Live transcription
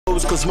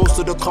Cause most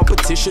of the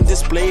competition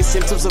displays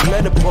symptoms of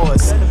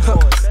menopause.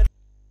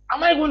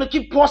 Am I going to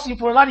keep pausing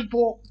for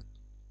Ladipo?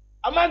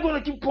 Am I going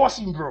to keep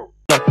pausing, bro?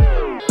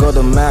 Got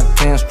a Mac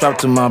 10 strapped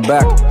to my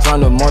back.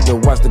 Trying to mother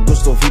watch the good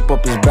stuff, hip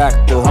hop is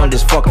back. The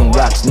hundreds fucking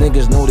racks.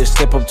 Niggas know they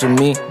step up to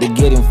me, they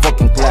getting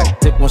fucking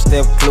clacked. Take one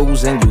step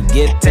close and you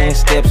get 10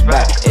 steps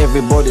back.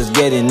 Everybody's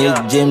getting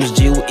it, James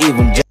G,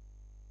 even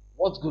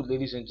What's good,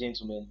 ladies and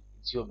gentlemen?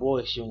 It's your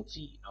boy Sean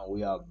T, and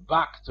we are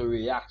back to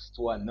react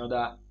to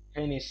another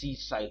Hennessy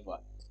Cypher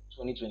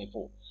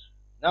 2024.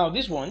 Now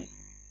this one,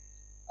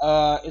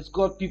 it's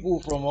got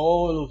people from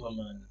all over,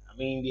 man. I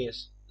mean,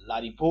 there's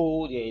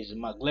Ladipo, there's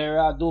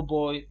Maglera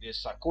Doughboy,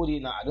 there's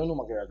Sarkodie. Now I don't know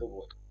Maglera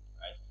Doughboy,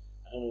 right?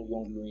 I don't know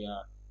Young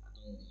Gloria, I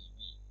don't know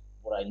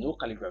DB, but I know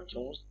Calligraph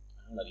Jones,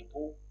 I know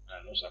Ladipo, and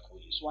I know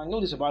Sarkodie. So I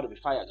know this about to be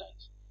fire,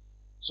 guys.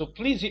 So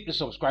please hit the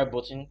subscribe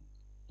button.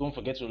 Don't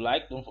forget to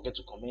like, don't forget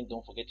to comment,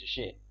 don't forget to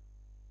share.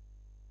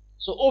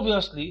 So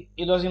obviously,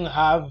 it doesn't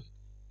have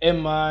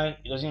MI,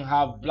 it doesn't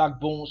have Black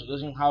Bones, it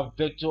doesn't have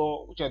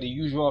Vector, which are the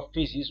usual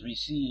faces we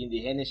see in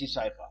the Hennessy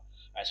Cypher.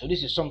 Right, so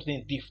this is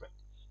something different.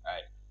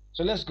 Alright,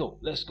 so let's go.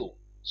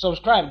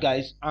 Subscribe,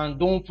 guys, and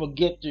don't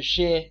forget to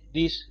share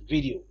this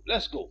video.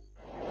 Let's go.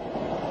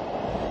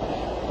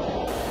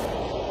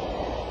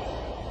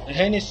 The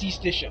Hennessy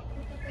station.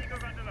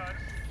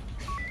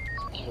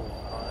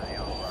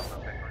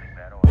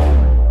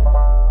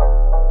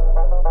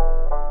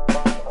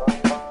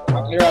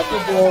 Maglera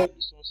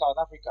is from South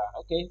Africa,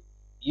 okay.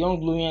 Young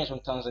Gloria is from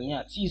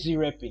Tanzania. TZ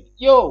repping.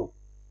 Yo,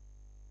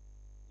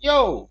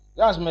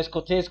 that's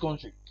Mescote's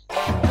country.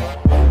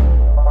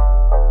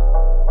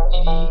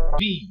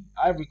 TDB,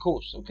 Ivory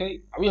Coast,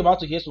 okay. Are we about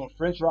to hear some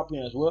French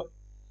rapping as well?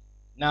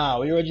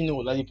 Now, we already know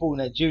Ladipo,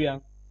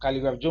 Nigerian,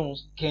 Calligraph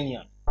Jones,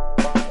 Kenyan.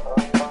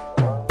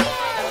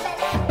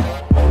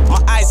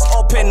 My eyes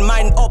open,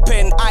 mind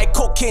open, eye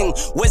cooking.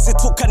 Where's it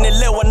took an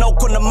elewa now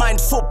gonna mind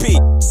fuppy.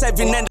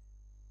 7 and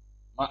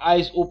my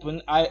eyes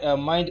open,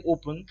 mind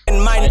open.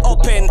 And mind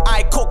open,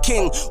 eye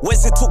cooking.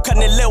 Where's it took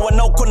an elewa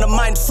now gonna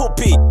mind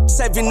fuppy.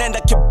 7 and I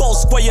keep ball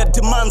square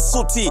demand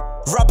suti.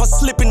 Rapper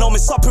slipping on me,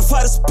 so I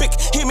prefer to speak.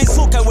 Hear me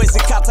zuka, where's the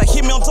kata?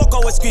 Hear me on toka,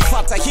 where's the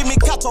fata? Hear me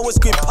kata, where's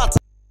the pata?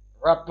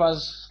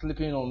 Rappers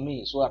sleeping on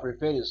me, so I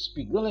prefer to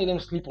speak. Don't let them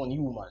sleep on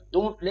you, man.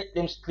 Don't let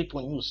them sleep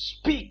on you.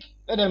 Speak.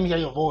 Let them hear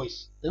your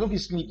voice. They don't be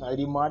sleeping, are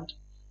they mad?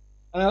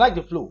 And I like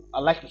the flow.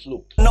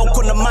 No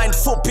gonna mind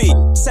fuppy.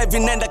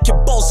 7 and I keep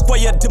ball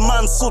square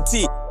demand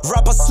suti.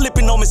 Rapper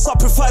slipping on me, so I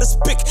prefer to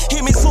speak.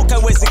 Hear me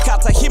zuka, where's the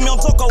kata? Hear me on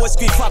toka, where's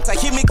the fata?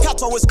 Hear me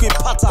kata, where's the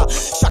pata?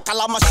 Shaka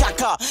lama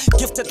shaka,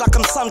 gifted like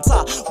I'm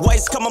Santa.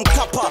 Wise kama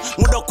mkapa,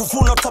 muda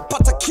kuvuna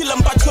utapata kila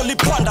mbacho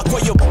lipanda.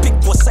 Kwa yo big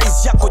boy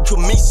size yako,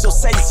 jumisho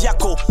size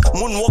yako.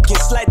 Moonwalking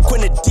slide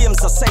kwenye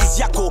DMs za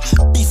size yako.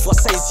 Beef wa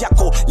size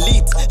yako,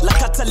 lead.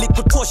 Lakata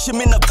likutoshi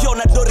mina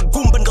viona dori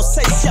gumba ndo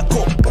size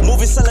yako.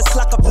 Moving sellers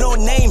like I've no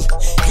name.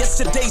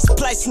 Yesterday's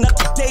place, not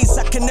today's.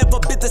 I can never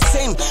be the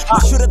same. We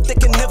should have, they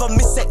can never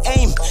miss the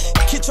aim.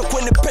 Kicho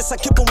kwenye pesa,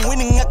 keep on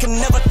winning. I can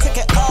never take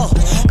it all.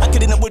 I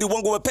could in a body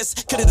wangu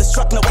wepes. Kili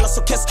distract na wala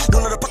so kes.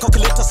 Nuna rapaka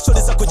ukileta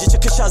stories za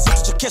kujichekesha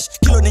zitu chekesh.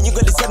 Kilo ni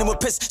nyingo lisani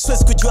mwepes.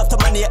 Swezi kujua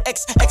thamani ya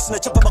X. X na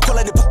chapa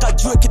makola ni paka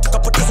jue kitu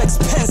kapoteza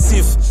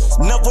expensive.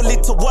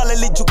 Navolito wala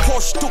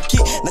lijuko shtuki.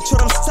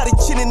 Nachora mstari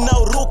chini na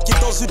uruki.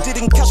 Those who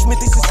didn't catch me,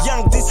 this is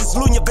young. This is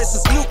Lunya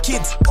versus new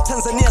kids.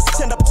 Tanzania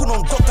stand up to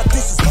non-doka.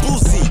 This is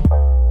boozy.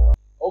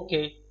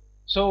 Okay,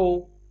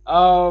 so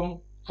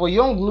for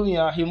Young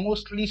Lunya, he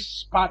mostly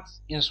spat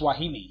in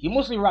Swahili. He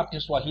mostly rapped in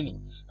Swahili.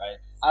 Right?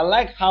 I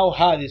like how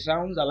hard it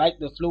sounds. I like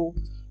the flow.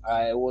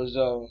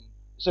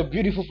 It's a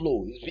beautiful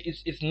flow.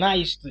 It's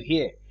nice to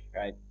hear.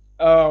 Right?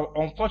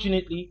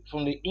 Unfortunately,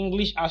 from the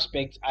English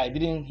aspect, I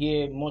didn't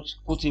hear much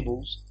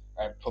quotables.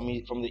 Right?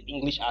 From the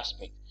English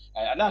aspect,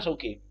 and that's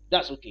okay.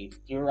 That's okay.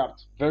 He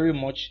rapped very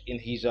much in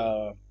his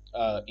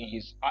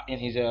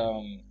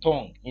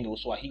tongue, you know,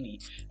 Swahili,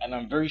 and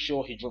I'm very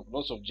sure he dropped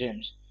lots of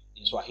gems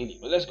in Swahili.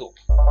 But let's go.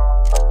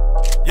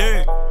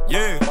 Yeah.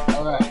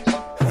 All right.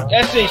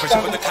 Essay. Fresh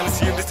up the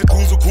Coliseum, this the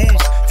goons of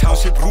goons.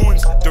 Township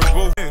ruins, third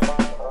row.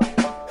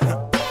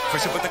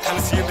 Fresh up the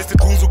Coliseum, this the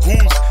goons of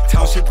goons.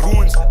 Township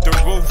ruins, third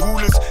row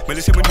rulers.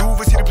 Militia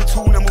maneuvers, see the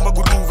platoon, I'm on my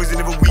groovers, and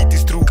never weed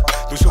this through.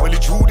 Don't show any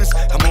Judas,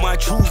 I'm on my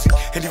choosy.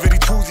 And the very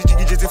choosy,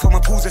 jiggy just for my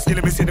pools, I still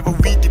never say never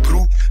weed the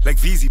brew. Like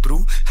VZ,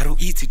 bro, I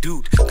don't eat it,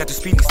 dude. Got the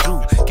speedies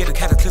through. Get the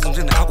cataclysms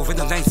in the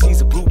algorithm, 9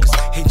 seas of Brutus.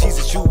 Ain't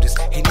Jesus Judas,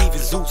 ain't even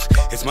Zeus.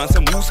 It's Mansa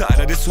Musa out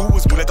of the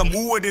sewers. More like a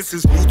moor, this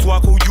is new to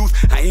our youth.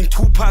 I ain't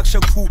Tupac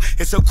Shakur.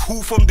 It's a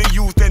coup from the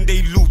youth and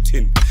they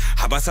looting.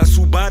 Habasa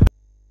Subat.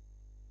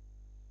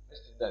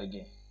 Let's do that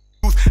again.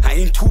 I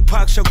ain't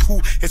Tupac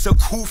Shakur. It's a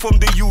coup from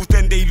the youth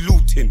and they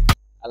looting.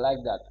 I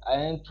like that. I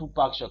ain't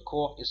Tupac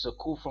Shakur. It's a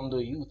coup from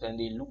the youth and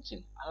they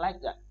looting. I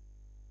like that.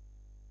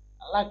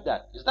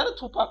 Is that a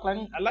Tupac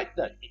line? I like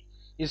that.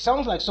 It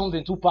sounds like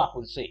something Tupac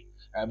would say.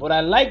 But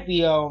I like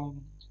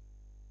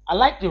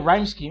the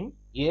rhyme scheme,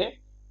 yeah,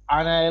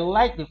 and I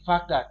like the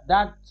fact that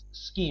that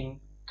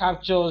scheme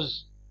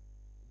captures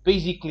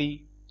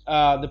basically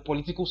the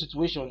political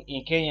situation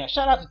in Kenya.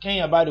 Shout out to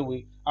Kenya, by the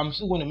way. I'm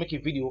still going to make a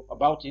video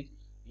about it.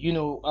 You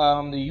know,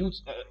 the youth,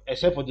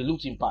 except for the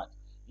looting part,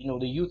 you know,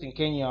 the youth in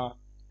Kenya,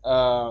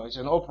 it's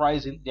an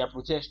uprising. They are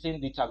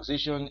protesting the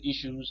taxation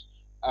issues,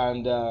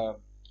 and a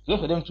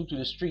lot of them took to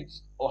the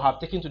streets or have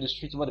taken to the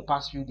streets over the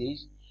past few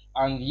days.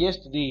 And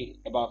yesterday,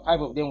 about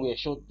 5 of them were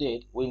shot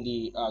dead when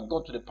they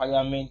got to the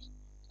parliament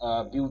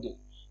building.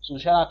 So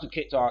shout out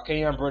to our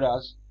Kenyan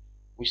brothers.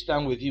 We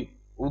stand with you.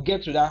 We'll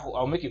get to that.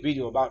 I'll make a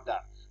video about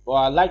that. But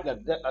I like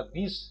that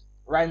this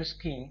rhyme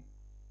scheme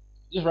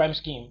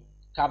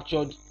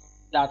captured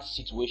that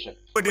situation.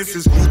 But this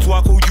is good to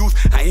our youth.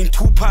 I ain't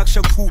Tupac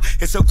Shakur.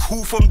 It's a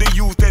coup from the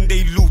youth and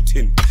they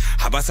looting.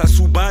 Habasa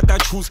subata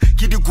choose.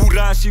 Kidi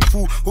gurashi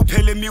fu.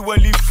 Upele mi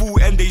wali fu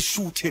and they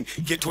shooting.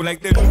 Get to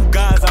like the new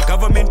guys. Our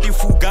government the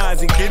fu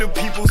guys. And get the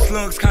people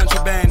slugs,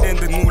 contraband and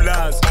the new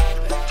laws.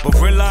 But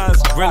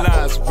realize.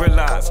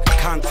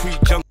 Concrete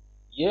junk.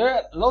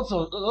 Yeah, lots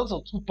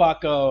of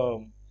Tupac.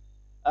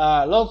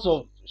 Lots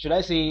of, should I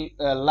say,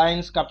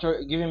 lines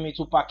capture giving me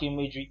Tupac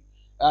imagery.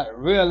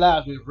 Real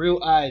life with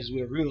real eyes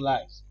with real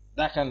lives.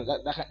 That kind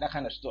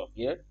of stuff.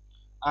 Yeah,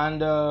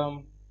 and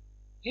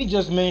he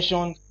just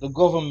mentioned the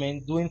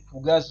government doing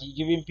fugazi,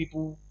 giving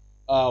people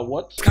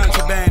what?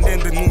 Contraband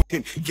and the new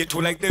thing. Get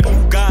to like the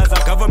new guys.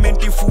 Our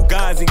government the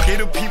fugazi. And get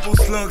the people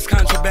slugs,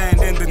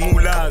 contraband and the new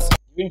laws.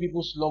 Giving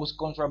people slugs,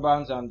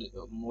 contrabands and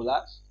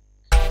mullahs.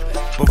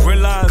 But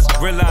realize.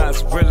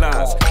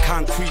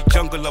 Concrete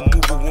jungle, I'm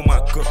moving with my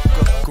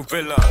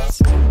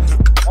gorillas.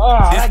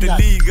 It's the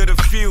league of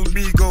the field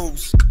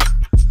Migos.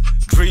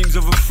 Dreams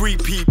of a free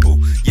people.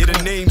 Yeah,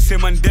 the name say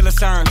Mandela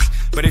signs.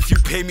 But if you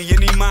pay me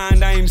any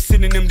mind, I am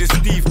sending them to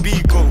Steve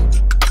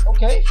Biko.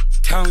 Okay.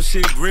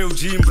 Township, real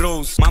gene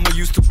bros. Mama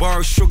used to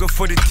borrow sugar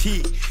for the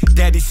tea.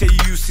 Daddy say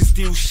you used to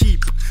steal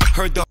sheep.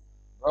 Heard the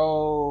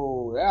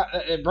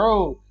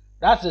bro,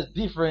 that's a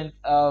different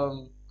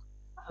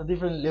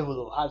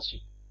level of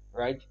hardship,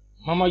 right?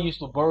 Mama used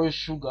to borrow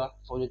sugar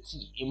for the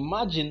tea.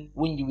 Imagine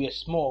when you were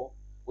small,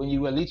 when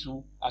you were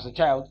little, as a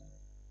child,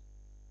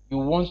 you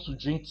want to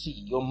drink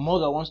tea. Your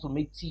mother wants to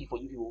make tea for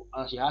you,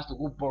 and she has to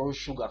go borrow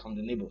sugar from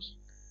the neighbors.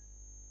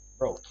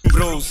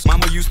 Bros,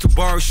 mama used to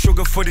borrow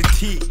sugar for the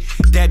tea.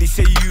 Daddy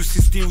say you used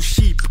to steal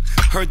sheep.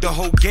 Heard the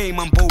whole game,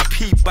 I'm Bo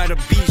Peep by the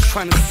beach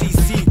trying to see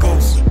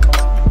seagulls.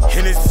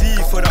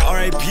 Hennessy for the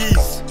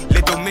RIPs.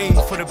 Le Domain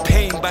for the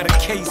pain by the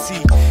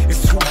KC.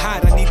 It's too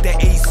hot, I need the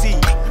AC.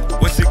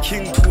 What's a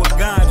king to a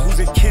god who's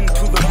a kin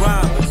to the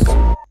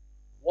robbers?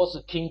 What's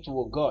a king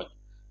to a god?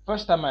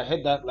 First time I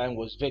heard that line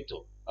was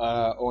Vector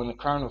on the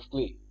Crown of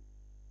Clay,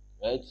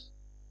 right?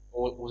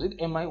 Or was it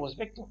MI? Was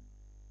Vector?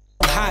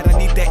 Hot, I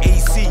need the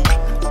AC.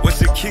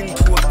 What's a king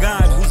to a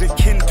god who's a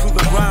kin to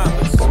the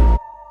robbers?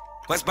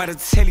 What's by the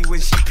telly when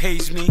she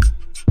pays me?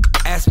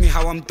 Ask me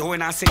how I'm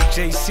doing, I say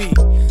JC.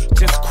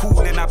 Just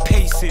cool and I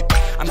pace it.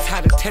 I'm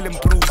tired of telling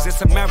Bruce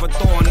it's a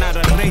marathon, not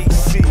a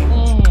race.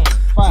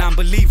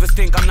 Non-believers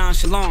think I'm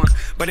nonchalant,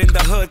 but in the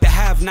hood the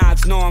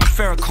have-nots know I'm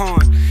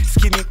Farrakhan.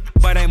 Skinny,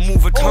 but I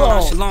move a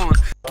nonchalant.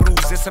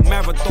 Bruce, it's a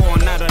marathon,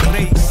 not a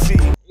race.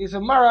 It's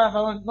a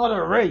marathon, not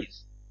a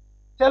race.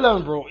 Tell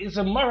him, bro, it's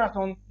a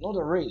marathon, not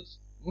a race.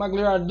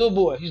 Maglera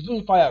Doughboy, he's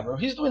doing fire, bro.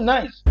 He's doing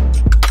nice.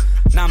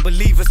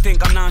 Non-believers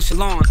think I'm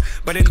nonchalant,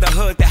 but in the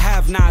hood the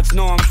have-nots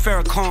know I'm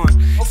Farrakhan.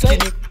 Okay.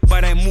 Skinny,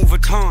 but I move a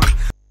ton.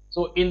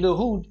 So in the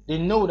hood, they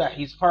know that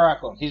he's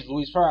Farrakhan. He's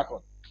Louis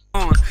Farrakhan.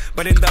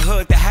 But in the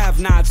hood the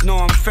have-nots know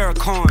I'm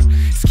Farrakhan.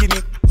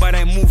 Skinny, but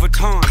I move a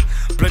ton.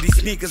 Bloody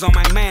sneakers on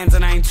my mans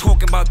and I ain't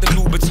talking about the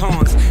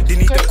Louboutins. They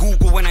need to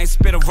Google when I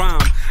spit a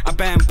rhyme. I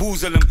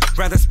bamboozle them,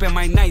 rather spend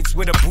my nights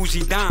with a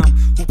bougie dime.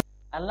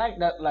 I like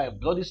that, like,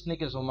 bloody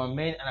sneakers on my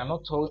man, and I'm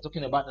not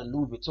talking about the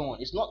Louis Vuitton.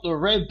 It's not the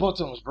red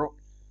buttons, bro.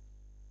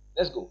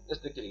 Let's go.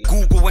 Let's take it again.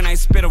 Google when I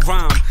spit a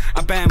rhyme.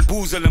 I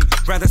bamboozle them,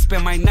 rather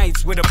spend my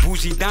nights with a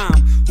bougie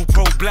dime. Who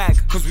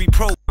pro-black, cause we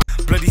pro.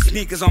 Bloody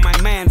sneakers on my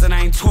mans and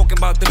I ain't talking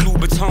about the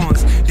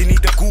Louboutins. They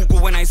need to Google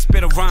when I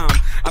spit a rhyme.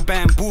 I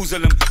bamboozle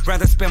them,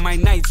 rather spend my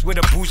nights with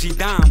a bougie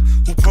dime.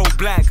 Who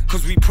pro-black,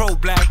 cause we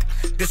pro-black.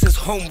 This is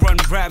home run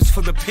raps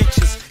for the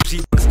pictures.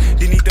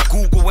 They need to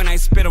Google when I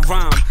spit a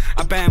rhyme.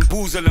 I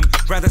bamboozle them,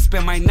 rather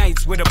spend my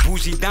nights with a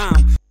bougie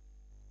dime.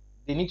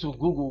 They need to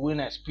Google when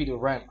I spit a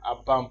rhyme. I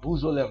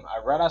bamboozle them.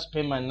 I'd rather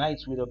spend my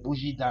nights with a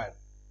bougie dime.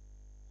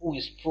 Who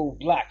is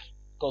pro-black?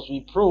 Cause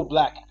we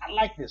pro-black. I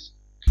like this.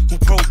 Who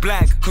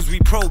pro-black, cause we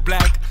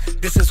pro-black.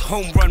 This is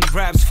home run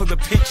raps for the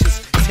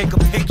pictures. Take a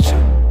picture.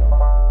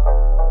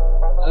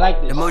 I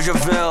like this.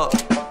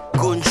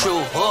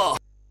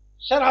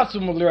 Shout out to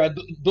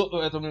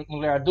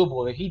Maglera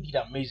Doughboy. He did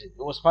amazing.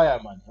 It was fire,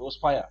 man. It was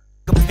fire.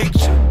 Take a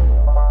picture.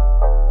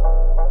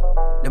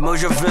 Les mots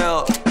je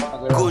veux,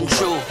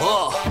 Guncho,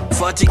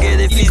 fatigué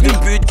des fils de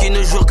pute qui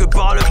ne jouent que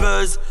par le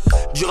buzz.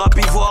 Du rap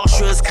ivoire, je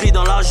suis inscrit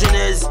dans la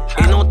genèse.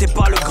 Et non, t'es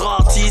pas le grand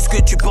artiste que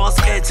tu penses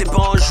être. C'est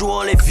pas en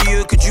jouant les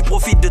vieux que tu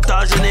profites de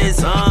ta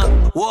genèse, hein.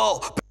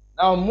 Wow.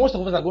 Now, most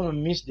of us are going to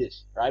miss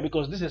this, right?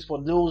 Because this is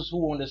for those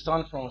who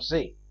understand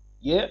Francais,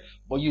 yeah?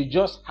 But you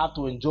just have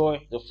to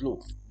enjoy the flow.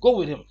 Go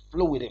with him,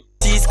 flow with him.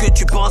 ce que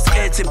tu penses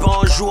être. C'est pas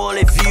en jouant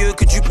les vieux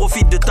que tu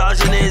profites de ta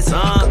jeunesse,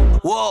 hein.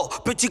 Wow,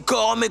 petit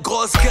corps mais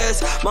grosse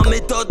caisse. Ma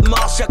méthode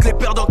marche, y'a que les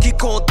perdants qui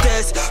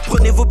contestent.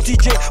 Prenez vos petits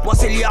jets, moi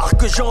c'est liard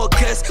que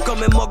j'encaisse. Quand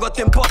même mon gars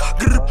t'aimes pas,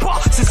 grrr pas,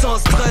 c'est sans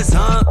stress,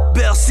 hein.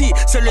 Bercy,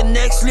 c'est le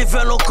next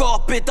level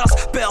encore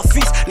pétasse.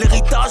 Père-fils,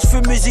 l'héritage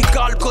feu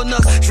musical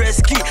connasse. Je vais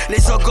ski,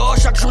 les ogres,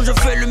 chaque jour je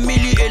fais le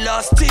milli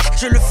élastique.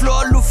 J'ai le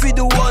flow Luffy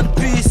de One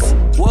Piece.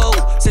 Wow,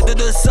 c'est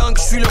 2-2-5,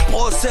 je suis le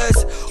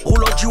process.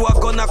 Roulant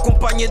G-Wagon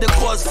accompagné de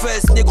grosses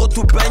fesses. Négro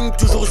tout baigne,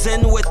 toujours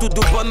zen, ouais tout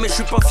de bon. Mais je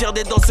suis pas fier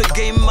d'être dans ce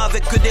game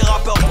avec que des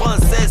rappeurs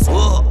princesses.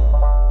 Oh.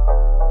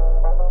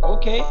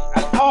 Okay.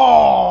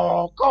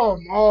 Oh,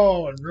 come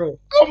on, bro.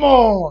 Come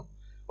on.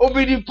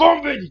 Obidi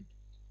Pombidi.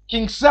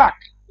 King Sack.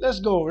 Let's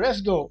go,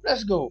 let's go,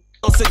 let's go.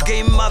 Dans ce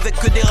game avec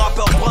que des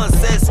rappeurs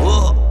princesses.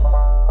 Oh.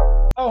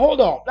 Oh,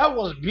 hold on. That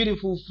was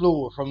beautiful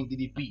flow from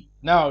DDP.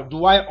 Now,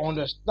 do I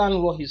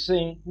understand what he's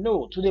saying?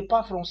 No. Tu n'es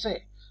pas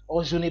français.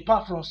 Or je n'ai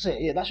pas français.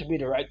 Yeah, that should be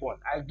the right one.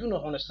 I do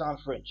not understand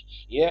French.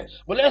 Yeah.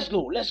 But let's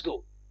go, let's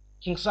go.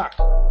 King Sack.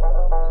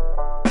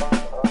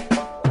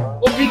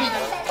 Obidi.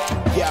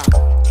 Yeah.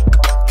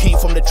 Came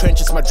from the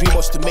trenches, my dream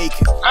was to make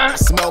it. I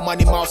smell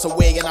money miles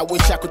away and I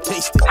wish I could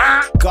taste it.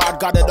 God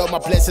gathered all my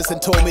blessings and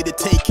told me to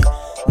take it.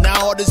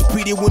 Now all these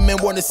pretty women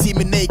wanna see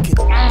me naked.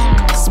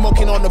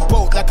 Smoking on the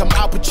boat like I'm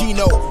Al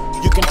Pacino.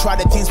 You can try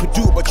the things we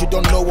do, but you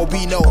don't know what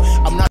we know.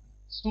 I'm not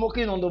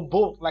smoking on the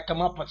boat like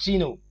I'm Al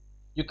Pacino.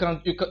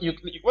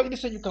 What did he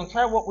say? You can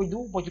try what we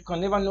do, but you can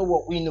never know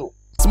what we know.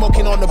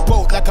 Smoking on the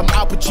boat like I'm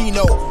Al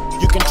Pacino.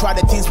 You can try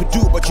the things we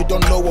do, but you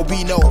don't know what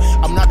we know.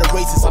 I'm not a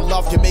racist, I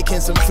love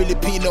Jamaicans and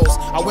Filipinos.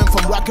 I went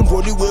from rock and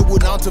rolling Waywood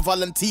down to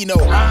Valentino.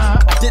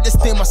 I did this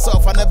thing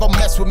myself, I never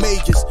mess with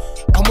majors.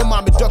 I'm with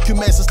my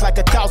documents, it's like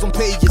 1,000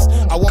 pages.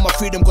 I want my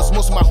freedom cause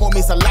most of my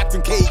homies are locked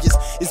in cages.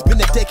 It's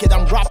been a decade,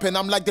 I'm rapping,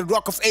 I'm like the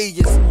Rock of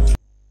Ages.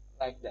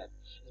 Like that.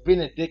 It's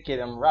been a decade,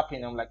 I'm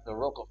rapping, I'm like the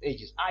Rock of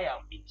Ages. I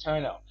am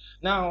eternal.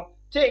 Now,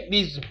 take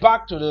this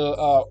back to the,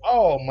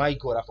 oh my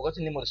god, I forgot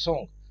the name of the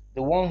song.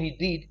 The one he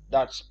did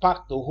that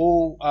sparked the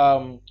whole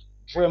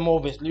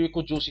Dremo vs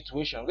Lyrical Joe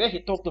situation, where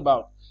he talked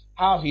about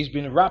how he's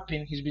been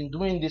rapping, he's been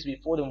doing this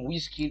before them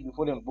Wizkid,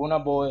 before them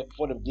Burna Boy,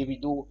 before them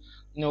Davido,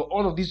 you know,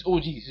 all of these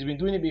OGs, he's been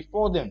doing it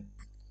before them.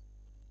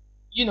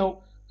 You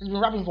know, he's been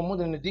rapping for more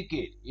than a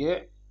decade, yeah?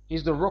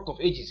 He's the Rock of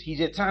Ages, he's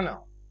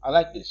eternal. I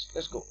like this.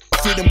 Let's go.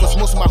 Freedom cause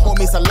most of my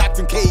homies are locked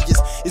in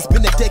cages. It's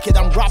been a decade,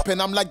 I'm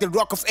rapping, I'm like the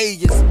Rock of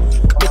Ages.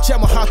 Me tell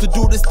me how to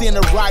do this thing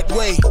the right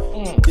way.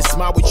 They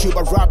smile with you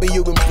by robbing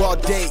you in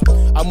broad day.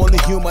 I'm only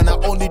human, I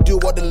only do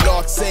what the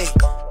Lord say.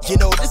 You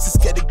know, this is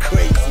getting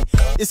crazy.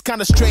 It's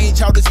kinda strange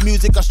how this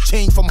music has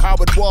changed from how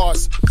it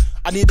was.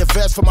 I need a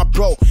verse for my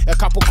bro, a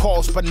couple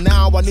calls, but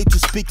now I need to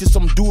speak to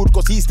some dude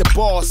cause he's the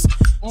boss.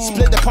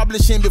 Split the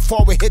publishing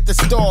before we hit the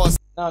stores.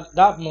 Now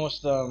that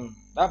must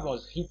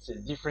hit a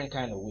different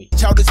kind of way.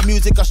 How this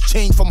music has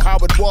changed from how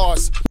it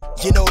was.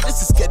 You know,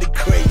 this is getting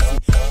crazy.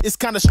 It's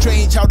kinda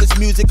strange how this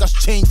music has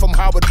changed from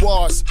how it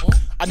was.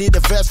 I need a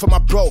verse for my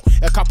bro,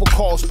 a couple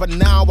calls, but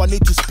now I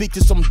need to speak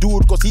to some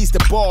dude cause he's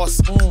the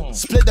boss.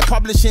 Split the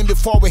publishing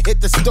before we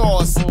hit the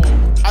stores.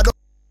 I don't.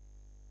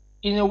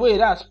 In a way,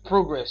 that's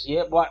progress,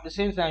 yeah. But at the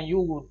same time, you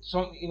would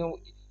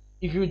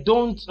if you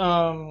don't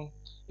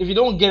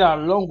get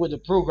along with the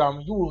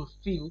program, you will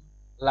feel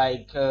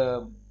like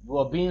you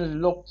are being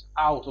locked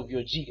out of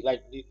your G.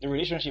 Like the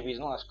relationship is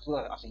not as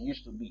close as it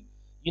used to be.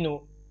 You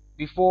know,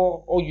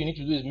 before all you need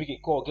to do is make a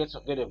call, get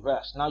a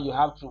verse. Now you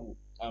have to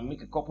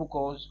make a couple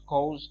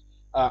calls,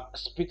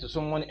 speak to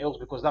someone else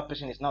because that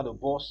person is now the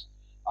boss,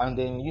 and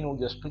then you know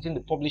you're splitting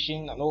the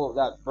publishing and all of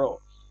that, bro.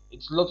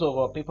 It's lots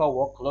of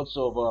paperwork, lots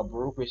of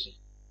bureaucracy,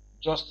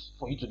 just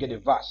for you to get a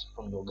verse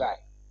from your guy.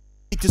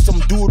 To some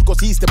dude cause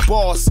he's the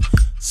boss.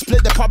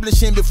 Split the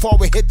publishing before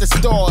we hit the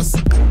stores.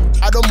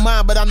 I don't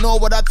mind, but I know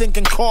what I think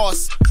can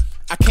cost.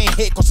 I can't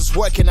hate cause it's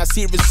working, I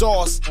see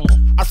resource.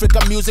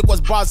 African music was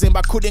buzzing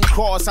but couldn't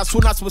cross. As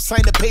soon as we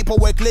signed the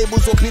paperwork,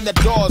 labels open the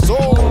doors.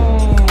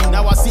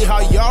 Now I see how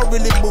y'all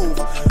really move.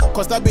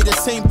 Cause that be the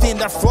same thing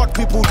that fraud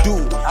people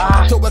do.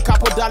 So a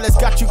couple dollars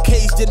got you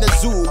caged in the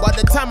zoo. By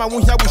the time I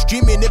went here, I was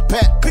dreaming it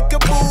pet. Pick a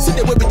move. See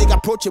the way we dig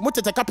approach it. What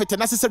to take up it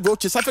and I said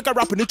roaches. I think I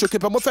rapping it,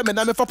 but more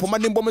feminine. I'm for my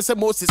name, woman said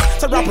Moses.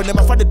 So rapping them,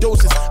 I find the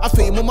doses. I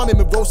feel my mommy,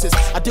 me roses.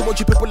 I did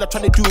what you people are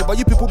trying to do, but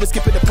you people be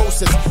skipping the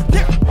process.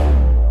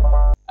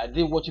 I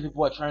did what you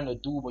people are trying to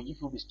do, but you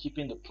people be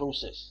skipping the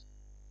process.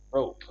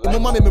 Bro. My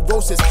mommy, me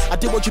roses. I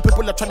did what you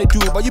people are trying to do,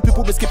 but you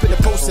people be skipping the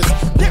process.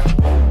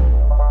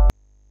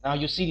 Now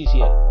you see this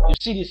here. You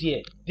see this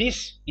here.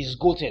 This is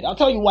goated. I'll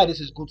tell you why this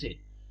is goated.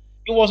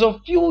 It was a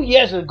few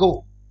years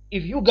ago,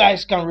 if you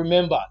guys can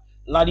remember,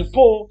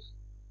 Ladipo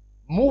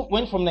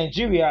went from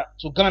Nigeria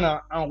to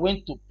Ghana and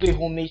went to pay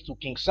homage to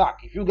King Sack.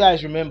 If you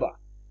guys remember,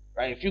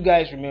 right? If you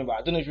guys remember,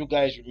 I don't know if you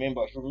guys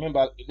remember. If you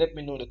remember, let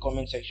me know in the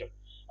comment section.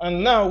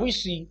 And now we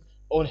see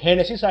on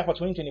Hennessy Cypher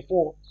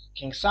 2024,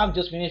 King Sack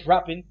just finished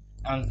rapping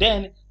and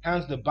then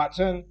hands the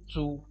baton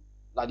to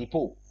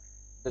Ladipo,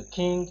 the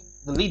king,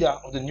 the leader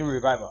of the new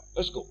revival.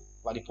 Let's go.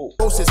 Ladipo.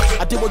 Process.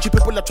 I did what you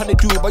people are trying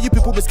to do, but you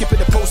people been skipping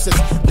the process.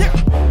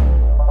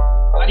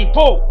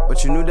 Ladipo.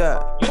 But you knew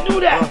that. You knew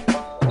that.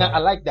 Now I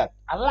like that.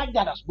 I like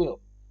that as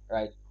well,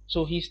 right?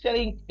 So he's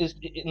telling he's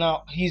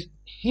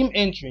him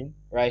entering,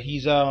 right?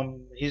 He's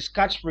his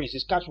catchphrase,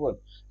 his catchword.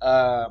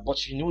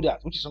 But you knew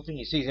that, which is something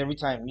he says every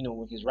time,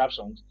 with his rap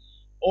songs.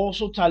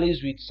 Also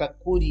tallies with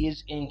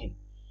Sarkodie's ending.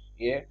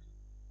 Yeah.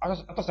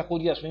 After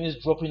Sarkodie has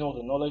finished dropping all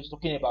the knowledge,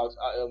 talking about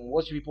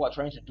what people are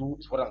trying to do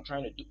is what I'm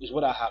trying to do, is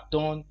what I have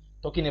done.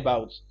 Talking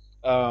about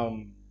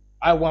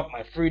I want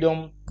my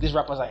freedom. These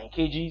rappers are in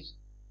cages.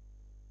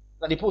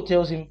 Ladipo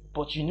tells him,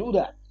 but you knew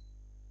that.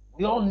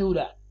 We all knew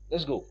that.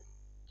 Let's go.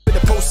 The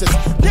process.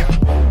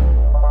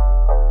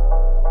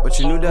 But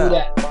you knew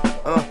that.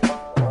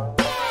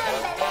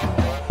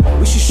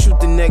 We should shoot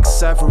the next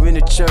cypher in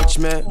the church,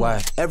 man.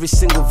 Why? Every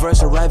single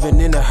verse arriving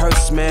in a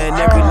hearse, man.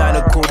 Every line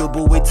a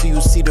quotable, wait till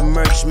you see the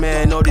merch,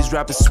 man. All these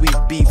rappers sweet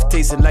beef,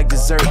 tasting like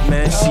dessert,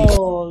 man.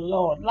 Oh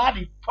Lord,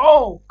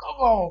 Ladipo, come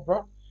on,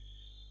 bro.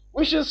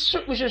 We should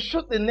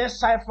shoot the next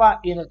cypher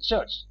in a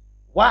church.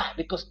 Why?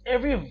 Because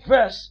every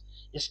verse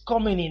is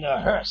coming in a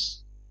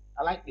hearse.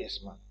 I like this,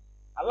 man.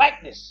 I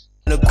like this.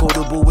 A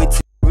quotable, wait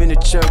till in the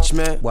church,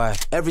 man. Why?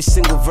 Every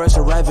single verse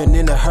arriving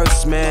in a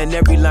hearse, man.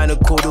 Every line a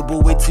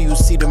quotable, wait till you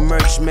see the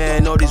merch,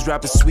 man. All these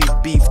rappers sweet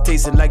beef,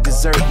 tasting like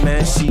dessert,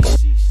 man.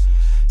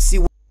 See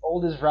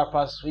all these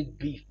rappers sweet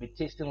beef be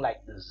tasting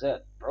like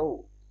dessert,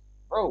 bro.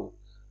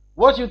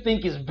 What you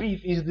think is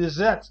beef is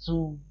dessert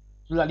to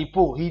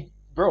Ladipo.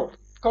 Bro,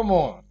 come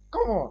on.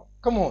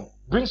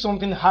 Bring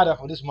something harder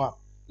for this man.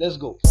 Let's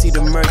go. See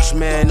the merch,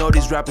 man. All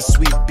these rappers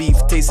sweet beef,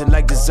 tasting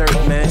like dessert,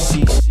 man.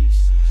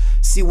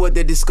 See what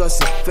they're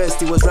discussing.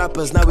 First it was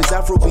rappers, now it's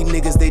Afrobeat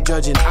niggas they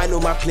judging. I know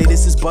my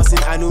playlist is busting,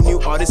 I know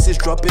new artists is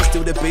dropping.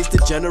 Still they base the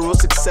general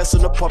success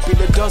on a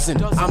popular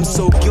dozen. I'm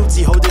so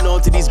guilty holding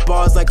on to these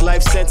bars like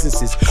life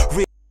sentences.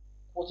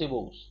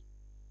 Quotables.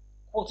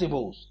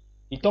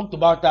 He talked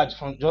about that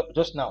from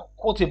just now.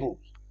 Quotables.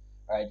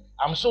 Right?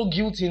 I'm so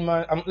guilty,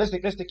 man. Let's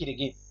take it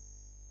again.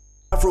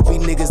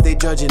 Afrobeat niggas they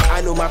judging.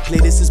 I know my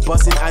playlist is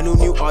busting. I know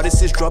new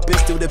artists is dropping.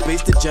 Still they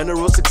base the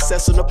general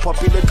success on a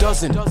popular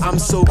dozen. I'm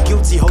so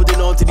guilty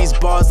holding on to these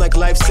bars like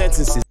life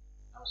sentences.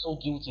 I'm so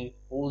guilty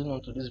holding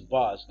on to these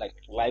bars like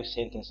life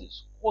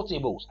sentences.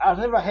 Quotables. I've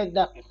never heard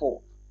that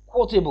before.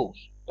 Quotables.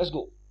 Let's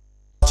go.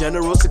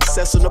 General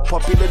success on a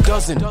popular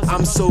dozen.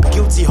 I'm so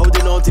guilty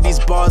holding on to these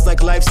bars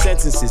like life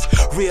sentences.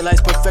 Realize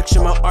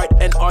perfection, my art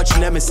and arch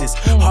nemesis.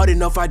 Hard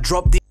enough I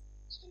drop these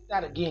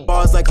that again.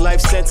 Bars like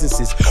life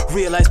sentences.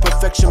 Realize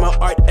perfection, my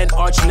art and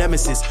arch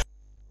nemesis.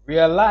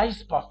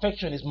 Realize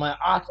perfection is my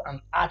art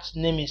and arch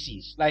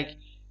nemesis. Like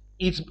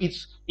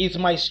it's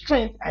my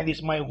strength and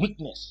it's my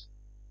weakness.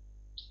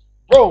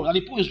 Bro,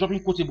 Ladipo is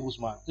dropping quotables,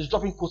 man. He's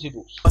dropping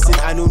quotables.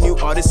 I know new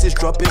artists is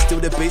dropping. Still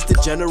they base the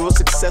general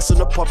success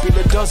on a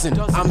popular dozen.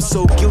 I'm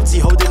so guilty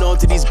holding on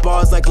to these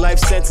bars like life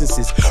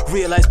sentences.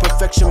 Realize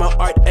perfection, my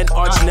art and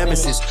arch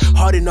nemesis.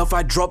 Hard enough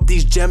I drop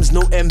these gems,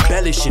 no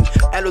embellishing.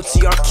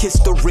 LOTR kiss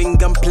the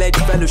ring and pledge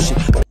fellowship.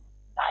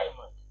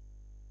 Diamond.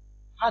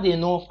 Hard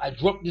enough I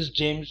drop these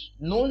gems,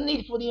 no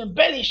need for the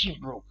embellishing,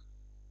 bro.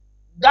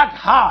 That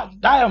hard.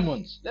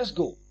 Diamonds. Let's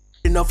go.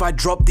 Enough I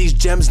drop these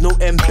gems, no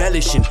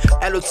embellishing.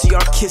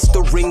 LOTR kiss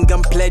the ring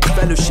and pledge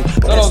fellowship.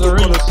 Let's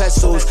look on the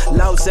pesos,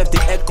 loud set the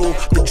echo.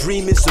 The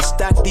dream is to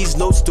stack these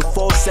notes to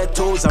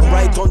falsettos. I'm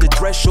right on the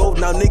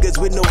threshold. Now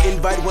niggas with no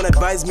invite won't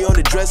advise me on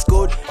the dress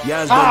code.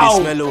 Yeah, it's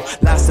really mellow,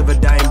 last of a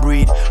dying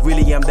breed.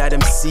 Really am that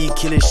MC,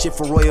 killing shit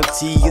for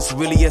royalty. It's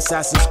really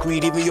Assassin's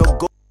Creed, even your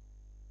go.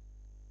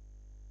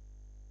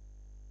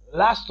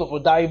 Last of a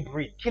dying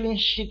breed, killing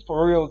shit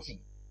for royalty.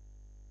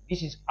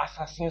 This is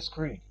Assassin's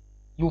Creed.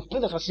 You've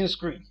played Assassin's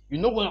Creed. You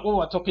know what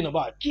we're talking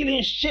about.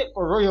 Killing shit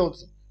for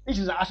royalty. This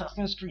is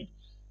Assassin's Creed.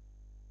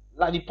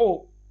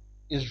 Ladipo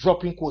is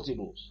dropping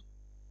quotables.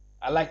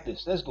 I like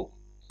this. Let's go.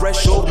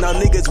 Threshold, now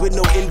niggas with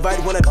no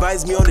invite won't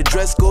advise me on the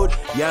dress code.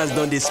 Yans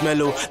done this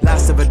mellow,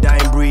 last of a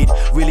dying breed.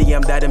 Really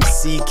am that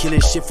MC,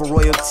 killing shit for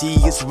royalty.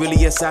 It's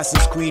really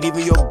Assassin's Creed.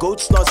 Even your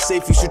goat's not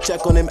safe, you should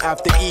check on him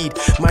after Eid.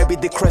 Might be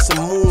the crescent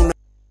moon.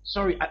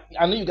 Sorry,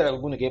 I know you guys are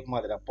going to get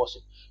mad at that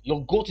person.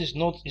 Your goat is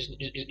not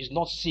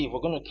safe. We're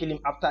going to kill him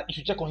after. You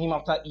should check on him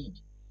after Eid.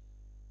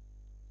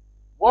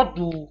 What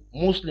do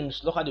Muslims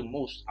slaughter the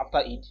most after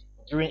Eid?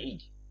 During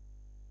Eid?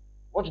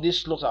 What do they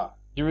slaughter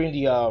during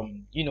the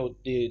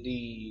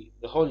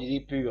the holiday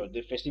period,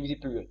 the festivity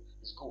period?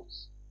 It's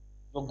goats.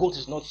 Your goat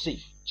is not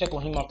safe. Check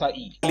on him after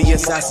Eid. Really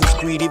Assassin's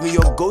Creed, even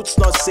your goat's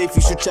not safe.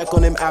 You should check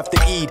on him after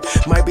Eid.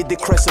 Might be the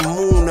crescent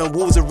moon and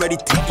wolves are ready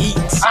to eat.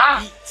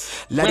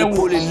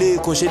 Ladipo lele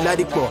koshe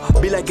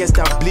Ladipo, be like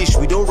established.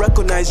 We don't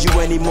recognize you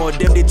anymore.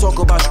 Them they talk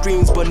about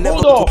streams but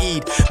never to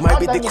eat. Might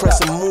be the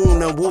crescent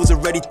moon and wolves are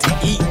ready to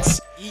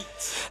eat.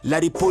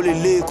 Ladipo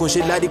lele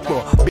koshe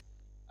Ladipo.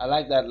 I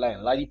like that line.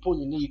 Ladipo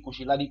lele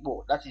koshe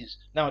Ladipo. That is,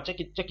 now check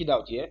it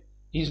out here.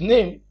 His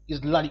name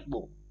is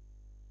Ladipo.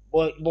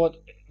 But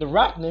the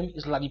rap name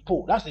is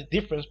Ladipo. That's the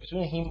difference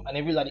between him and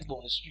every Ladipo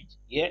on the street.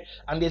 Yeah?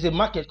 And there's a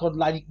market called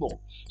Ladipo.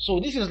 So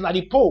this is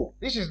Ladipo.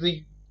 This is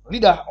the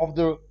leader of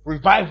the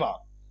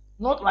revival,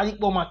 not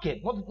Ladipo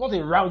market, not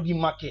a rowdy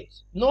market,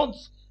 not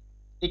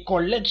a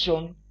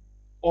collection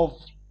of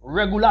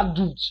regular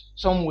dudes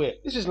somewhere.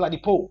 This is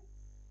Ladipo,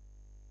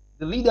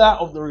 the leader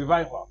of the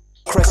revival.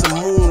 Crescent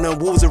moon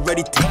and wolves are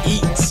ready to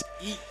eat.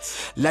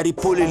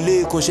 Ladipo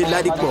lele koshe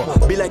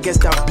ladipo. Be like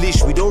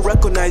established, we don't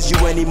recognize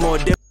you anymore.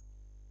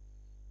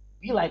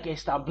 Be like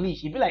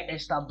established. Be like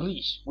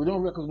established. We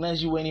don't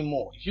recognize you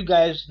anymore. If you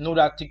guys know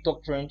that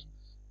TikTok trend,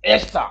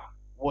 Esther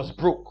was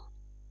broke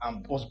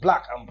and was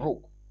black and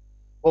broke.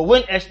 But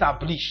when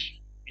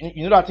established,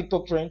 you know that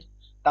TikTok trend?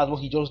 That's what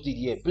he just did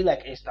here. Be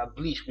like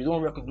established. We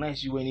don't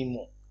recognize you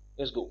anymore.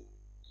 Let's go.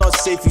 Not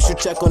safe, you should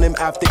check on him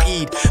after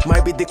Eid.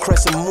 Might be the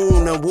crescent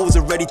moon and wolves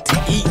are ready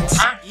to eat.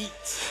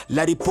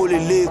 Ladipo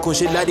lele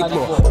koshe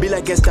ladipo. Be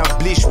like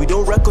established, we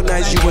don't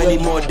recognize you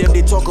anymore. Them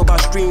they talk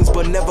about streams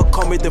but never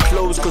come with the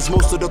flows, cause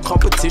most of the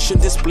competition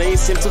displays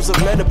symptoms of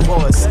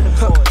menopause.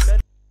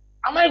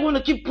 Am I going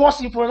to keep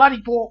pausing for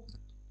Ladipo?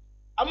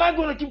 Am I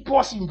going to keep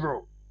pausing,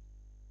 bro?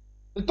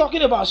 We're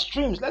talking about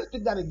streams. Let's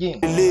take that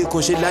again.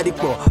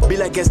 Be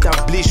like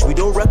established, we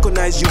don't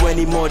recognize you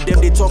anymore.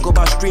 Them they talk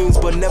about streams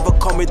but never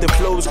come with the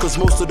flows, cause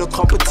most of the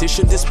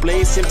competition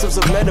displays symptoms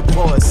of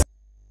menopause.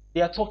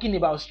 They are talking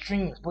about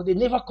streams, but they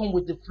never come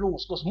with the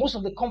flows, because most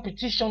of the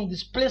competition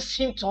displays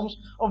symptoms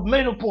of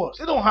menopause.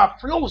 They don't have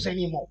flows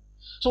anymore.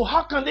 So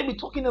how can they be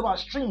talking about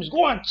streams?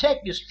 Go and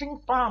check the stream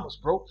farmers,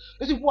 bro.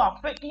 These people are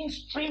faking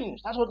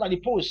streams. That's what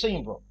Ladipo is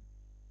saying, bro.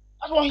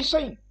 That's what he's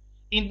saying.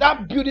 In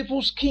that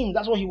beautiful scheme,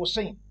 that's what he was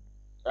saying,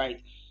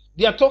 right?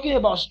 They are talking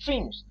about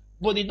streams,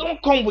 but they don't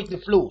come with the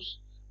flows,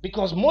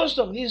 because most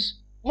of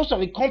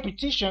the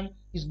competition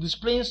is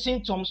displaying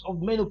symptoms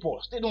of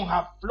menopause. They don't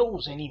have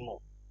flows anymore,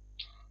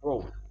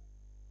 bro.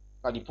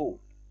 Ladipo.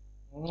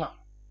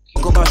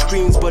 Talk about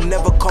streams but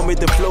never come with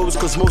the flows,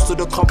 cause most of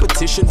the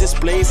competition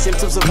displays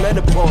symptoms of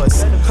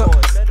menopause.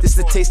 This is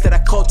the taste that I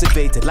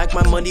cultivated. Like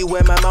my money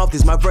where my mouth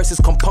is, my verse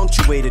is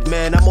compunctuated.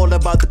 Man, I'm all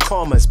about the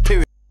commas,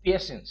 period.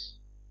 Piercings.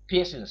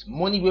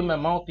 Money where my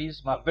mouth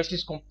is, my verse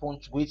is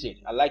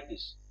compunctuated. I like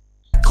this.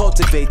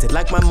 Cultivated.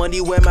 Like my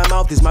money where my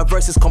mouth is, my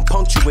verse is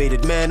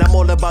compunctuated. Man, I'm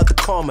all about the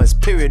commas,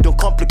 period. Don't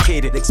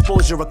complicate it.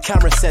 Exposure, a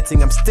camera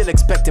setting, I'm still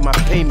expecting my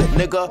payment,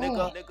 nigga.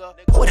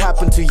 What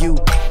happened to you?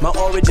 My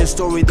origin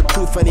story, the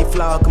proof any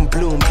flower can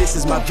bloom. This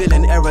is my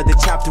villain era, the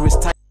chapter is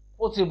tight.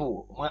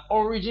 Quotable. My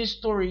origin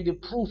story, the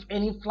proof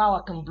any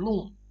flower can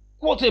bloom.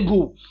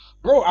 Quotable.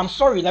 Bro, I'm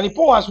sorry.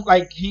 Ladipo has,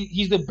 like,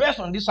 he's the best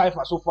on this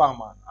cipher so far,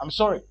 man. I'm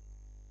sorry.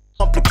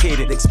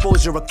 Complicated.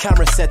 Exposure, a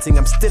camera setting,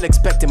 I'm still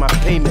expecting my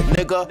payment,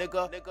 nigga.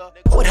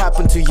 What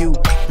happened to you?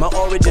 My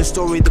origin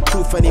story, the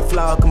proof any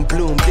flower can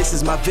bloom. This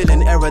is my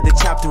villain era, the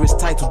chapter is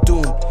titled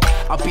Doom.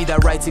 I'll be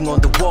that writing on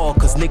the wall,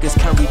 cause niggas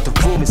can't read the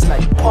room. It's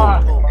like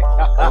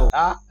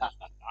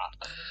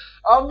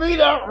I'll be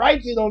that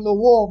writing on the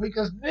wall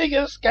because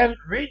niggas can't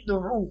read the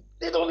room.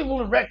 They don't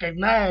even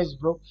recognize,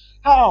 bro.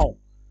 How?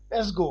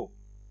 Let's go.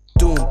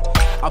 Doom.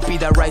 I'll be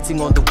that writing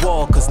on the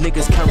wall, cause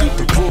niggas can't read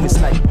the room. It's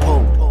like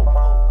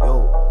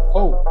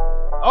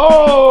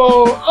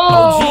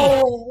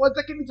we're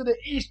taking me to the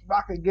east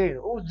back again.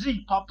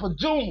 OG, Papa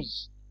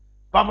Jones,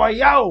 Baba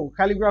Yao,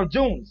 Calligraph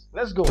Jones.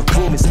 Let's go. The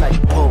room is like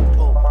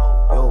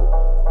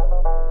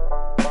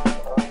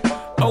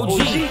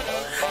OG.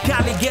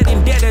 Cali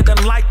getting deader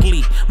than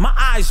likely. My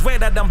eyes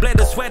redder than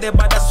bladder sweater,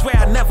 but I swear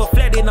I never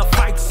fled in a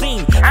fight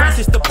scene.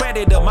 Francis the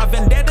predator, my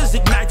vendettas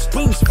ignite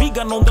streams.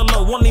 Vegan on the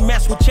low, only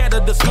mess with cheddar,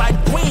 the slight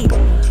queen.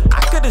 I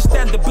couldn't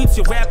stand the beats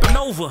you're rapping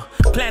over.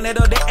 Planet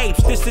of the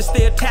apes, this is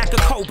the attack of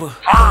Cobra.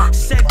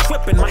 Set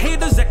tripping, my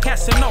haters are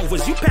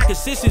Casanovas. You packing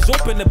sissies,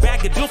 open the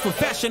bag of deal from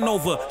Fashion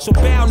Nova. So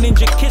bow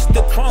ninja, kiss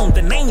the throne,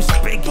 the name's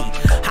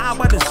Biggie. How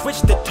about to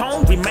switch the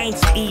tone,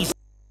 remains easy.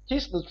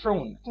 Kiss the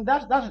throne.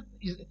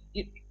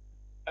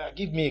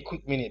 Give me a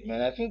quick minute,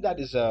 man. I think that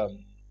is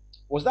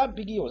was that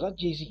Biggie or was that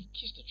Jay-Z?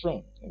 Kiss the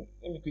throne.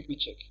 Let me quickly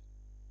check.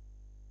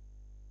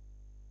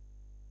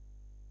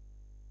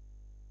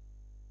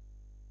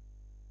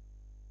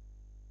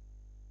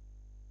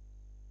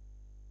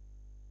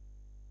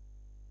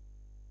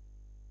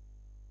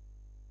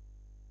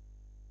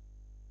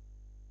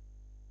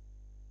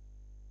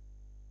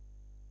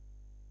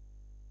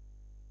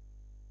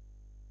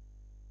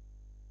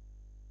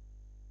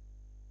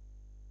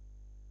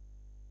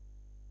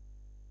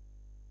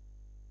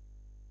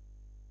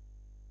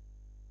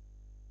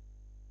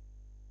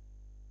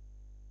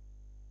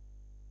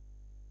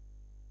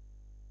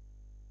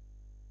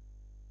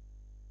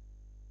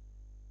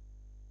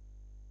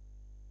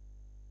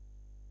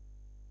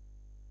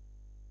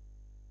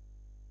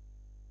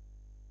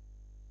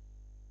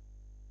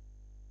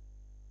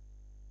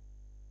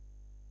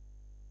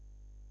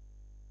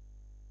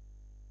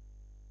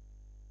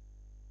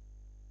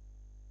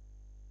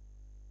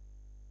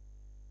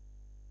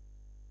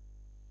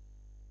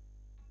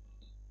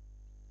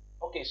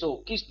 Okay, so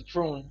Kiss the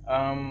Throne.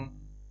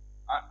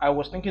 I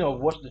was thinking of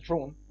Watch the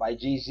Throne by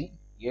Jay-Z,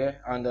 yeah,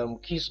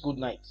 and Kiss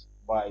Goodnight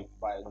by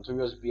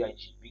Notorious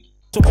B.I.G. Biggie.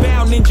 So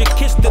bow ninja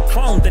kiss the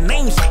throne, the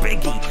name's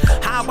Biggie.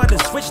 How about to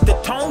switch the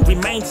tone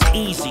remains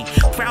easy.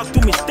 Crowd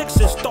through me sticks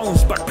and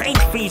stones, but pain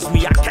feeds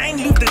me. I can't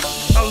leave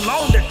this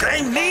alone, the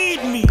game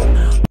need me.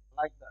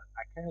 Like that,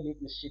 I can't leave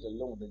this shit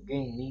alone, the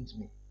game needs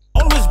me.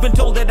 Always been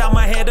told that I'm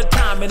ahead of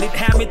time, and it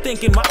had me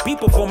thinking my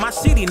people from my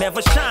city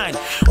never shine.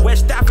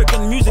 West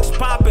African music's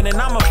popping and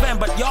I'm a fan,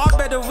 but y'all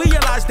better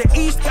realize the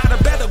East got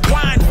a better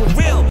grind for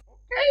real.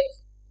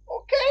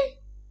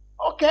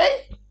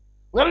 Okay.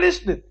 We're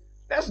listening.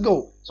 Let's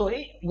go. So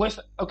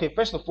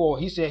first of all,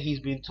 he said he's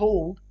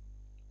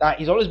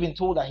always been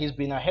told that he's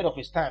been ahead of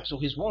his time. So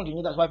he's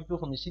wondering that's why people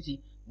from the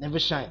city never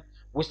shine.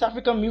 West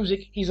African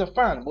music, he's a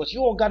fan, but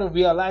you all gotta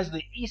realize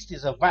the East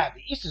is a vibe.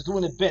 The East is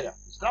doing it better.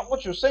 Is that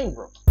what you're saying,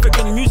 bro?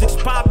 African music's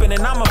popping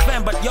and I'm a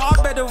fan, but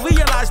y'all better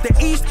realize the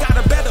East got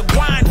a better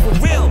grind for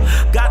real.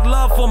 Got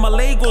love for my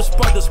Lagos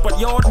brothers, but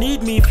y'all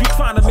need me if you're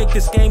trying to make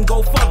this game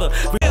go further.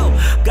 Real.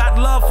 Got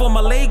love for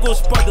my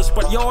Lagos brothers,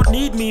 but y'all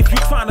need me if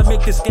you're trying to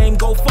make this game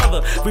go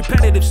further.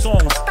 Repetitive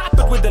songs, stop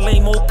it with the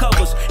lame old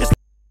covers. It's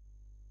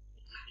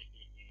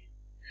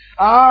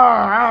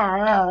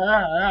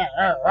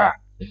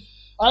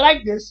I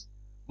like this.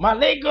 My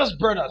Lagos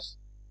brothers.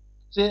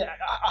 Say,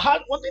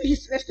 what did he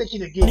say? Let's take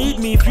it again. Need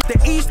me if the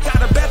East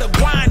got a better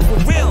grind for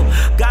real.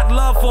 Got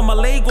love for my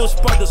Lagos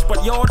brothers,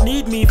 but y'all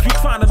need me if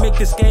you're trying to make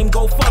this game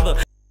go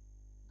further.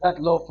 Got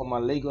love for my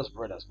Lagos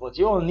brothers, but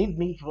y'all need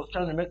me if you're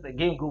trying to make the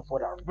game go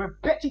further.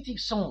 Repetitive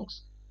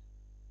songs.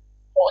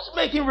 Who's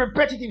making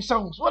repetitive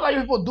songs? What are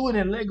you people doing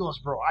in Lagos,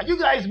 bro? Are you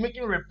guys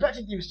making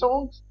repetitive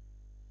songs?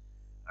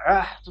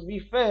 To be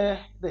fair,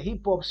 the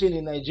hip-hop scene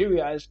in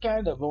Nigeria is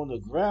kind of on the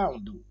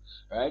ground, dude,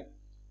 right?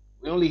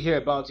 We only hear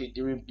about it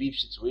during beef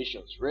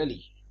situations,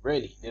 really,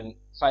 in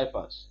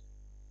ciphers.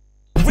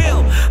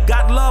 Real,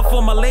 got love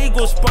for my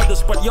Lagos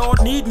brothers, but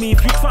y'all need me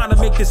if you're trying to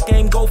make this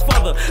game go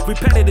further.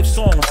 Repetitive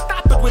songs,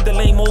 stop it with the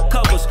lame old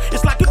covers.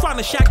 It's like you're trying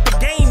to shack the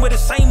game with the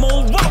same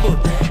old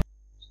rubber.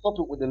 Stop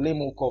it with the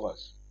lame old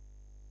covers.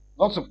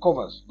 Lots of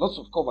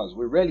covers.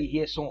 We rarely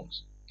hear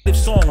songs.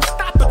 Songs,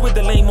 stop it with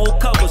the lame old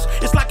covers.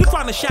 It's like you're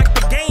trying to shack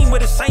the game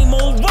with the same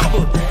old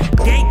rubber.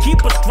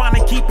 Gatekeepers trying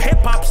to keep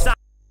hip-hop side.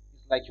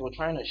 It's like you're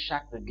trying to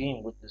shack the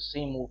game with the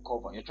same old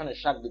cover. You're trying to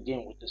shack the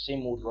game with the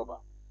same old rubber.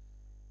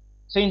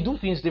 Saying do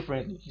things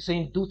differently. He's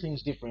saying do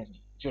things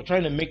differently. If you're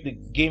trying to make the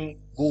game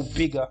go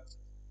bigger,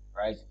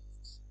 right?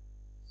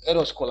 Let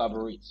us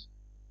collaborate.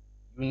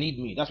 You need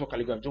me. That's what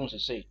Calligraph Jones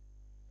is saying,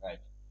 right?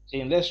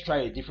 Saying let's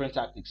try different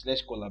tactics.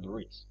 Let's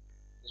collaborate.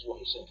 That's what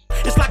he said.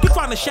 It's like you're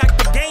trying to shack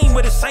the game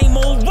with the same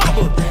old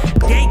rubber.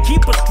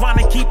 Gatekeepers trying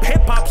to keep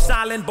hip-hop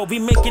silent, but we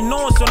making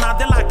noise, so now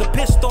they're like a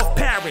pissed off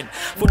parent.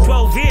 For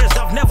 12 years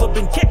I've never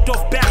been kicked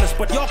off balance,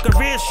 but your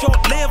career's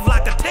short-lived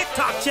like a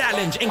TikTok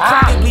challenge.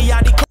 Incredibly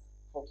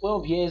For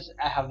 12 years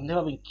I have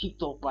never been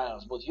kicked off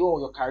balance, but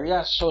your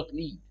career's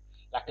short-lived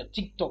like a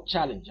TikTok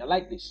challenge. I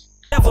like this.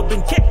 Never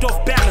been kicked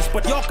off balance,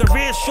 but your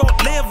career's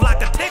short-lived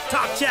like a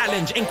TikTok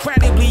challenge.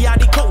 Incredibly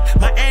adequate,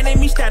 my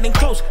enemy standing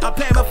close. I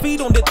plant my feet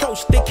on the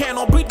toast. They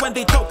cannot breathe when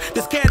they choke.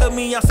 They're scared of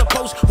me, I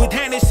suppose. With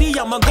Hennessy,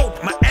 I'm a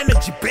goat. My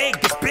energy big,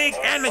 it's big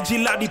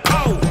energy,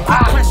 Ladipo.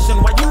 Quick question,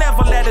 why you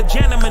never let a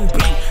gentleman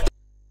be?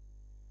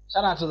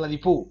 Shout out to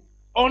Ladipo.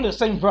 On the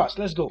same verse,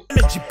 let's go.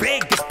 Energy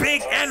big, it's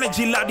big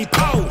energy,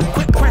 Ladipo.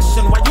 Quick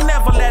question, why you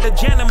never let a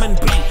gentleman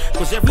be?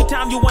 Cause every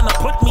time you wanna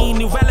put me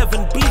in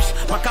irrelevant beefs,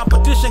 my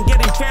competition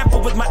getting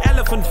trampled with my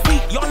elephant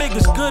feet. Your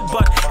niggas good,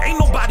 but ain't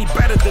nobody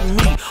better than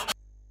me.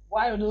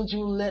 Why don't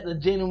you let a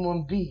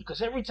gentleman be?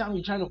 Because every time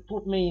you're trying to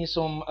put me in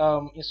some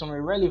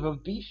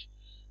irrelevant beef,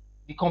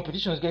 the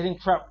competition is getting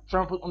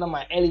trampled under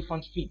my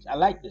elephant feet. I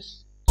like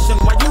this.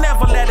 Why you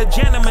never let a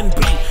gentleman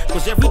be?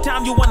 Cause every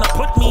time you wanna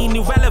put me in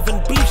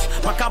irrelevant beefs,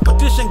 my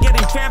competition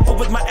getting trampled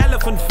with my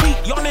elephant feet.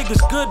 Your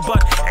niggas good,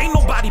 but ain't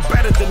nobody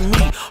better than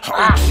me.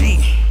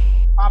 OG.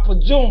 Papa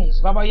Jones,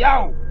 Baba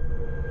Yao.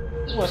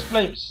 This was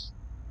flames.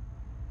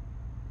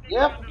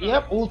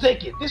 Yep, we'll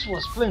take it. This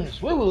was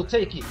flames. We will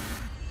take it.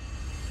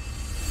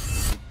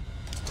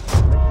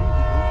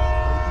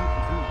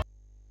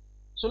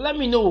 So let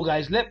me know,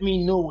 guys. Let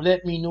me know.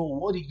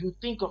 What did you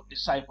think of the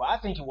cipher? I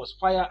think it was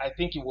fire. I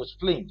think it was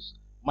flames.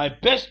 My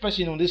best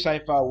person on this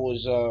cipher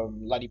was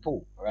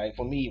Ladipo. Right?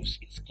 For me,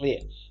 it's clear.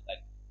 Like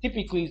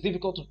typically, it's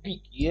difficult to pick,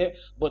 yeah.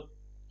 But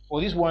for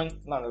this one,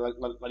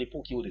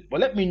 Ladipo killed it. But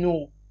let me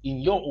know, in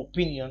your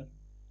opinion,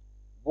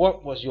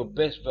 what was your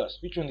best verse?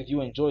 Which one did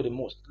you enjoy the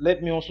most?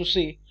 Let me also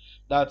say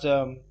that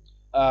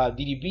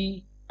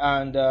DDB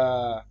and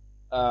the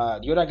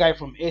other guy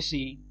from SA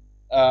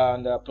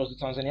and plus the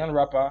Tanzanian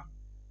rapper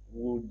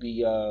would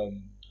be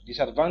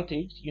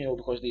disadvantaged,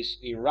 because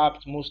they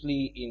rapped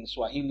mostly in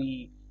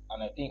Swahili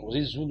and I think was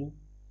it Zulu,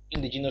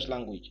 indigenous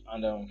language,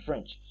 and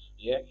French.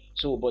 Yeah.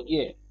 So, but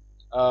yeah,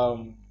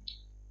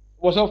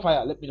 was all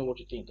fire. Let me know what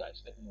you think,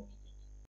 guys. Let me know.